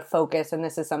able to focus, and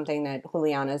this is something that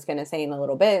Juliana is going to say in a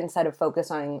little bit, instead of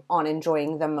focusing on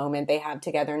enjoying the moment they have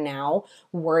together now,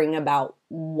 worrying about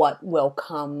what will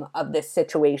come of this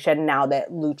situation now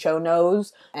that Lucio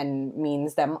knows and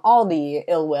means them all the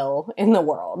ill will in the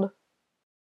world.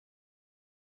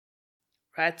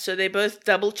 Right, so they both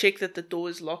double check that the door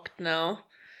is locked now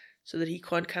so that he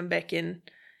can't come back in.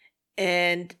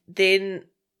 And then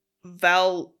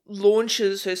Val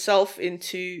launches herself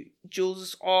into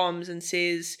Jules' arms and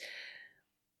says,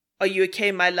 "Are you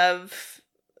okay, my love?"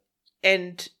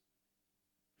 And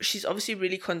she's obviously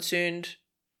really concerned.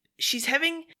 She's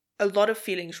having a lot of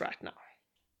feelings right now.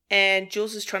 And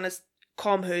Jules is trying to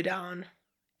calm her down.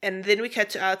 And then we cut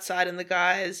to outside and the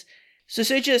guys. So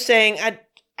Sergio is saying,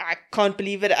 I can't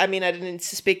believe it. I mean, I didn't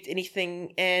suspect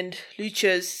anything. And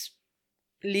Lucio's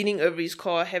leaning over his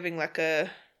car, having like a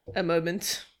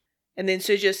moment. And then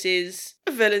Sergio says,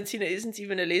 Valentina isn't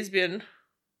even a lesbian.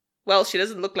 Well, she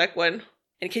doesn't look like one.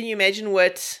 And can you imagine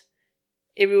what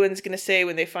everyone's going to say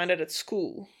when they find out at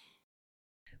school?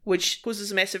 Which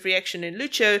causes a massive reaction in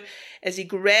Lucio as he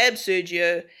grabs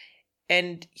Sergio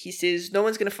and he says, no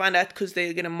one's going to find out because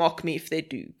they're going to mock me if they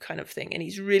do, kind of thing. And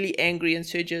he's really angry, and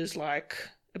Sergio's like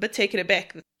a bit taken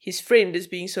aback that his friend is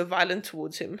being so violent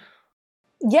towards him.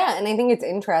 Yeah, and I think it's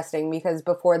interesting because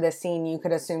before this scene, you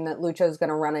could assume that Lucio's going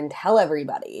to run and tell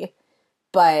everybody.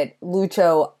 But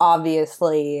Lucho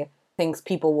obviously thinks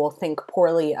people will think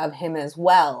poorly of him as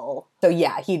well. So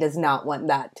yeah, he does not want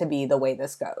that to be the way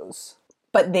this goes.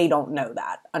 But they don't know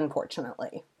that,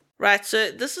 unfortunately. Right,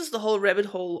 so this is the whole rabbit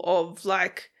hole of,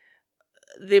 like,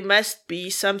 there must be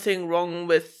something wrong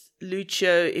with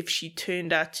Lucio if she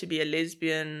turned out to be a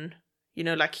lesbian. You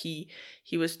know, like he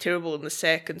was terrible in the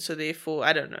sack, and so therefore,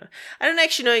 I don't know. I don't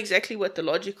actually know exactly what the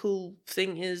logical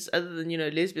thing is, other than, you know,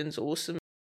 lesbians are awesome.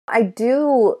 I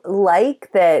do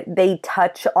like that they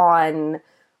touch on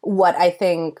what I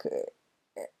think,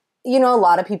 you know, a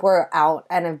lot of people are out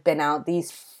and have been out.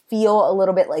 These feel a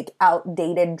little bit like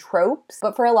outdated tropes,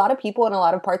 but for a lot of people in a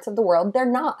lot of parts of the world, they're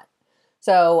not.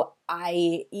 So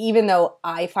even though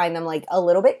I find them like a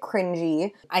little bit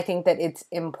cringy, I think that it's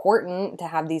important to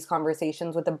have these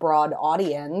conversations with a broad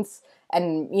audience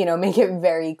and, you know, make it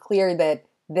very clear that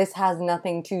this has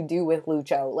nothing to do with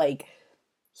Lucho. Like,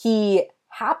 he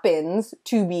happens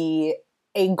to be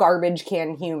a garbage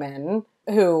can human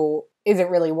who isn't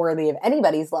really worthy of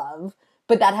anybody's love,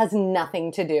 but that has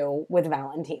nothing to do with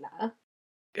Valentina.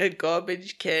 A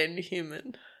garbage can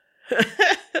human.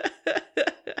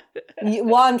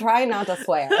 Well, I'm trying not to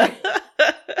swear.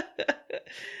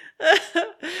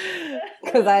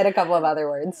 Because I had a couple of other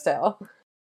words too.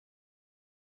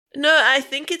 No, I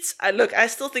think I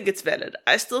still think it's valid.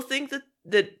 I still think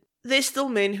that there's still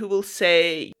men who will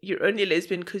say you're only a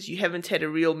lesbian because you haven't had a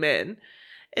real man,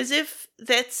 as if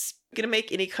that's going to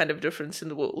make any kind of difference in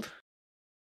the world.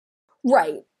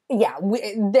 Right. Yeah,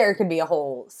 there could be a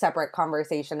whole separate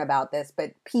conversation about this,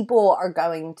 but people are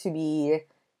going to be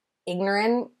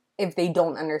ignorant if they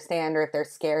don't understand, or if they're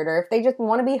scared, or if they just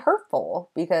want to be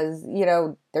hurtful because, you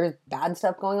know, there's bad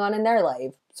stuff going on in their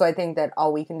life. So I think that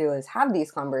all we can do is have these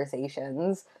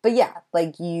conversations. But yeah,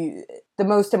 like the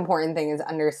most important thing is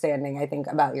understanding, I think,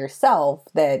 about yourself,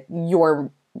 that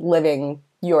you're living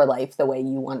your life the way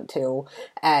you want to,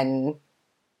 and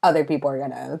other people are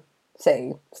going to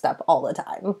say stuff all the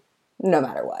time, no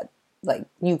matter what. Like,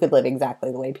 you could live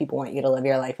exactly the way people want you to live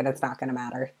your life, and it's not going to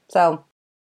matter. So,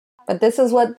 but this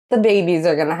is what the babies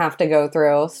are going to have to go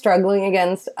through, struggling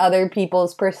against other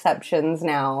people's perceptions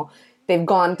now. They've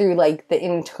gone through, like, the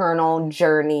internal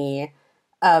journey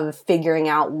of figuring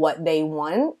out what they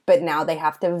want, but now they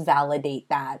have to validate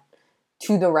that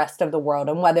to the rest of the world.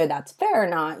 And whether that's fair or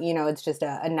not, you know, it's just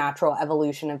a natural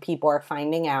evolution of people are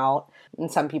finding out. And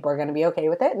some people are going to be okay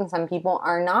with it, and some people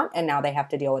are not. And now they have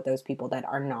to deal with those people that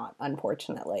are not,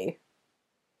 unfortunately.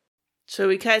 So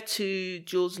we cut to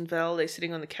Jules and Val. They're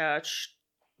sitting on the couch.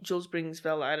 Jules brings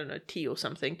Val, I don't know, tea or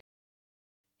something.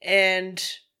 And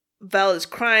Val is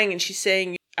crying and she's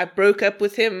saying, I broke up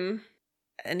with him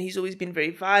and he's always been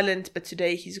very violent, but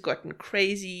today he's gotten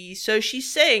crazy. So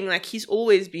she's saying, like, he's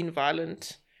always been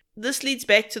violent. This leads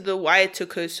back to the why it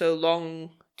took her so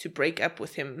long to break up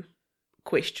with him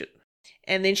question.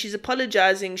 And then she's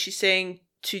apologizing. She's saying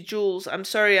to Jules, I'm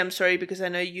sorry, because I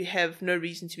know you have no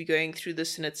reason to be going through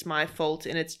this and it's my fault.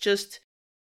 And it's just,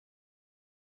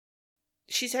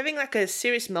 she's having like a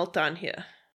serious meltdown here.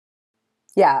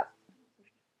 Yeah.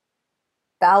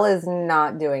 Val is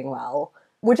not doing well,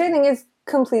 which I think is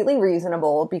completely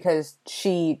reasonable because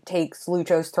she takes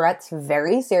Lucho's threats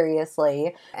very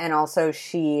seriously. And also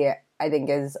she, I think,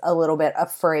 is a little bit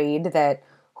afraid that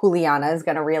Juliana is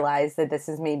going to realize that this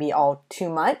is maybe all too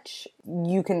much.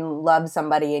 You can love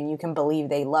somebody and you can believe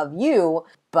they love you,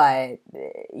 but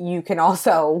you can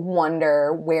also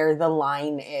wonder where the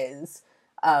line is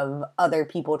of other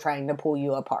people trying to pull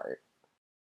you apart.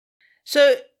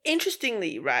 So,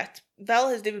 interestingly, right, Val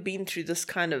has never been through this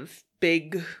kind of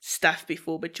big stuff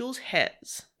before, but Jules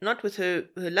has. Not with her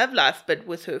love life, but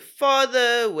with her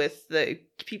father, with the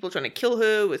people trying to kill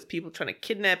her, with people trying to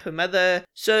kidnap her mother.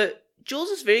 So Jules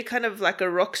is very kind of like a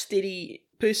rock steady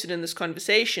person in this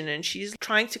conversation, and she's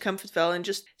trying to comfort Val and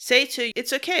just say to her,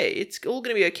 it's okay, it's all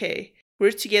going to be okay.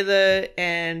 We're together.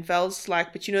 And Val's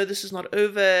like, but you know, this is not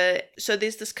over. So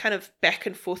there's this kind of back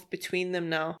and forth between them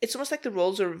now. It's almost like the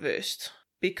roles are reversed,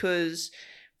 because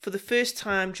for the first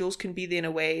time, Jules can be there in a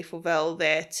way for Val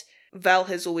that Val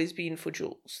has always been for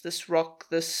Jules. This rock,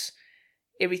 this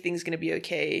everything's going to be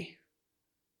okay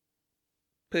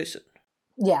person.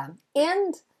 Yeah.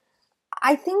 And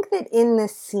I think that in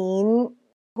this scene,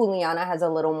 Juliana has a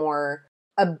little more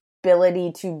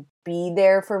ability to be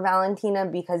there for Valentina,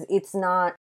 because it's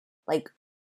not like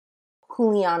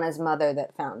Juliana's mother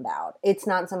that found out. It's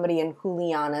not somebody in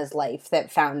Juliana's life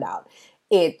that found out.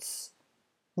 It's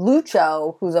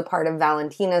Lucho, who's a part of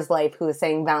Valentina's life, who is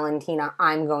saying, Valentina,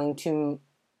 I'm going to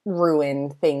ruin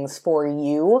things for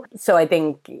you. So I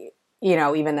think, you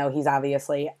know, even though he's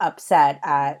obviously upset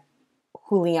at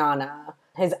Juliana,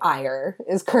 his ire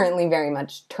is currently very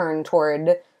much turned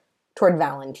toward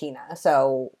Valentina.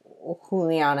 So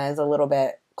Juliana is a little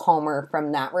bit calmer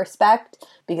from that respect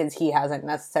because he hasn't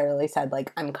necessarily said,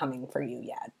 like, I'm coming for you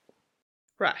yet.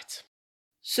 Right.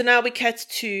 So now we cut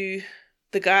to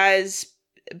the guys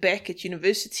back at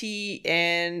university,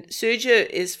 and Sergio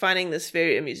is finding this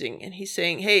very amusing, and he's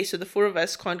saying, hey, so the four of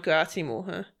us can't go out anymore,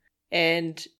 huh?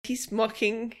 And he's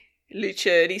mocking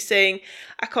Lucia, and he's saying,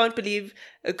 I can't believe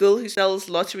a girl who sells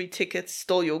lottery tickets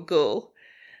stole your girl.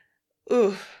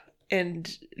 Ugh.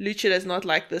 And Lucia does not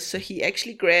like this, so he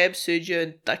actually grabs Sergio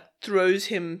and like throws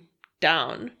him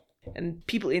down, and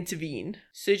people intervene.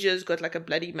 Sergio's got like a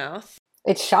bloody mouth.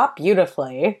 It's shot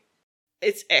beautifully.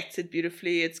 It's acted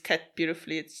beautifully. It's cut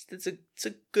beautifully. It's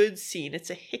a good scene. It's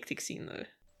a hectic scene though.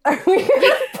 Are we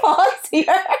gonna pause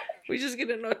here? We're just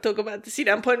gonna not talk about the scene.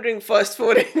 I'm pondering fast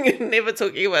forwarding and never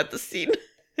talking about the scene.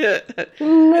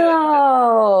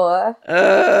 No.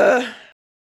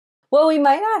 Well, we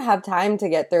might not have time to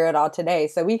get through it all today,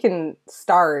 so we can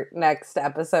start next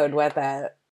episode with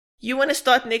it. You want to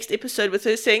start next episode with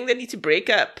her saying they need to break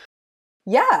up?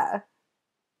 Yeah.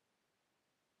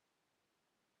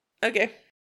 Okay.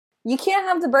 You can't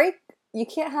have the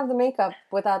makeup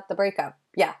without the breakup.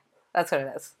 Yeah, that's what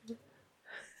it is.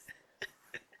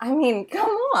 I mean,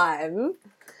 come on.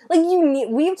 Like,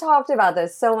 we've talked about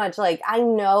this so much. Like, I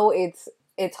know it's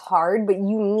hard, but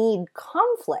you need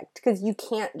conflict because you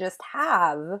can't just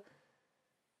have,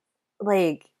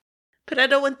 like... But I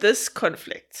don't want this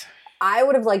conflict. I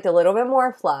would have liked a little bit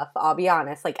more fluff, I'll be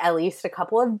honest. Like, at least a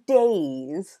couple of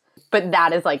days. But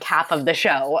that is, like, half of the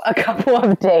show. A couple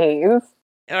of days.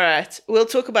 All right. We'll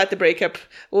talk about the breakup.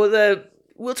 We'll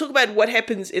talk about what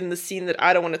happens in the scene that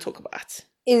I don't want to talk about.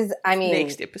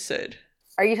 Next episode.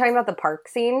 Are you talking about the park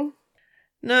scene?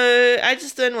 No, I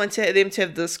just don't want them to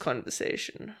have this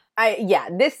conversation.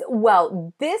 This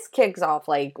kicks off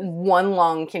like one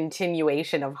long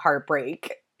continuation of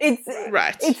heartbreak.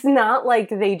 It's not like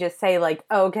they just say like,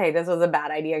 oh, okay, this was a bad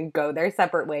idea and go their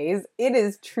separate ways. It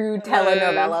is true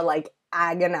telenovela, like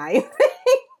agonizing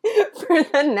for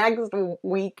the next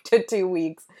week to 2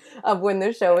 weeks of when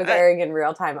the show is airing in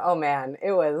real time. Oh man,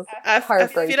 it was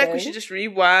heartbreaking. I feel like we should just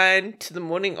rewind to the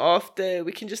morning after.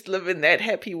 We can just live in that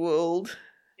happy world.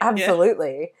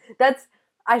 Absolutely. Yeah.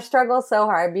 I struggle so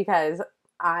hard because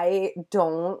I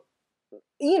don't,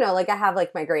 like I have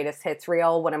like my greatest hits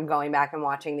reel when I'm going back and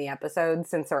watching the episodes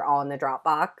since they're all in the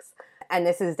Dropbox. And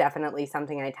this is definitely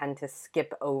something I tend to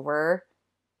skip over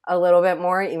a little bit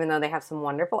more, even though they have some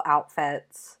wonderful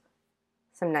outfits,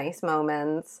 some nice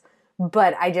moments.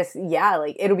 But I just,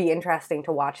 like it'll be interesting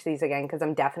to watch these again because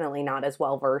I'm definitely not as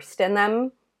well versed in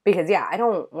them. Because I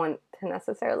don't want to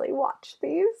necessarily watch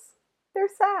these. They're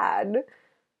sad.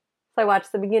 So I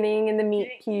watched the beginning and the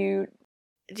meet cute.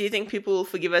 Do you think people will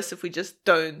forgive us if we just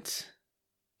don't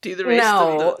do the rest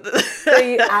of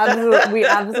the... we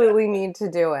absolutely need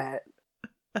to do it.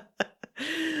 All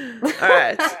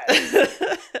right.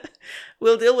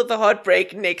 We'll deal with the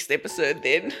heartbreak next episode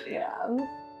then. Yeah.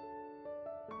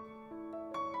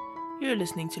 You're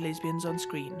listening to Lesbians on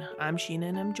Screen. I'm Sheena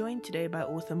and I'm joined today by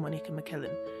author Monica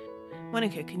McKellen.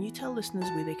 Monica, can you tell listeners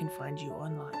where they can find you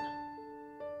online?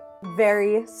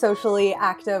 Very socially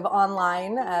active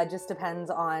online, just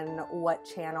depends on what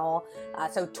channel.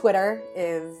 So Twitter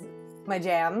is my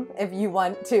jam if you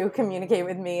want to communicate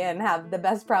with me and have the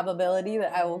best probability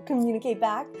that I will communicate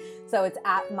back. So it's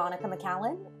at Monica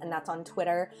McKellen, and that's on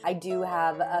Twitter. I do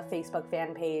have a Facebook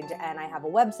fan page, and I have a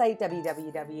website,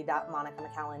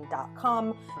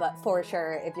 www.monicamccallan.com. But for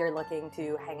sure, if you're looking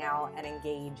to hang out and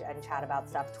engage and chat about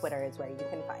stuff, Twitter is where you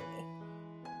can find me.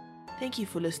 Thank you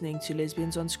for listening to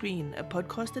Lesbians on Screen, a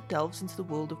podcast that delves into the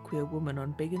world of queer women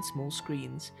on big and small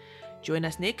screens. Join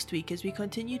us next week as we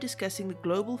continue discussing the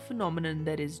global phenomenon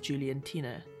that is Julian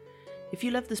Tina. If you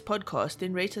love this podcast,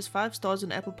 then rate us 5 stars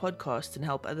on Apple Podcasts and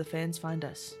help other fans find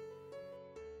us.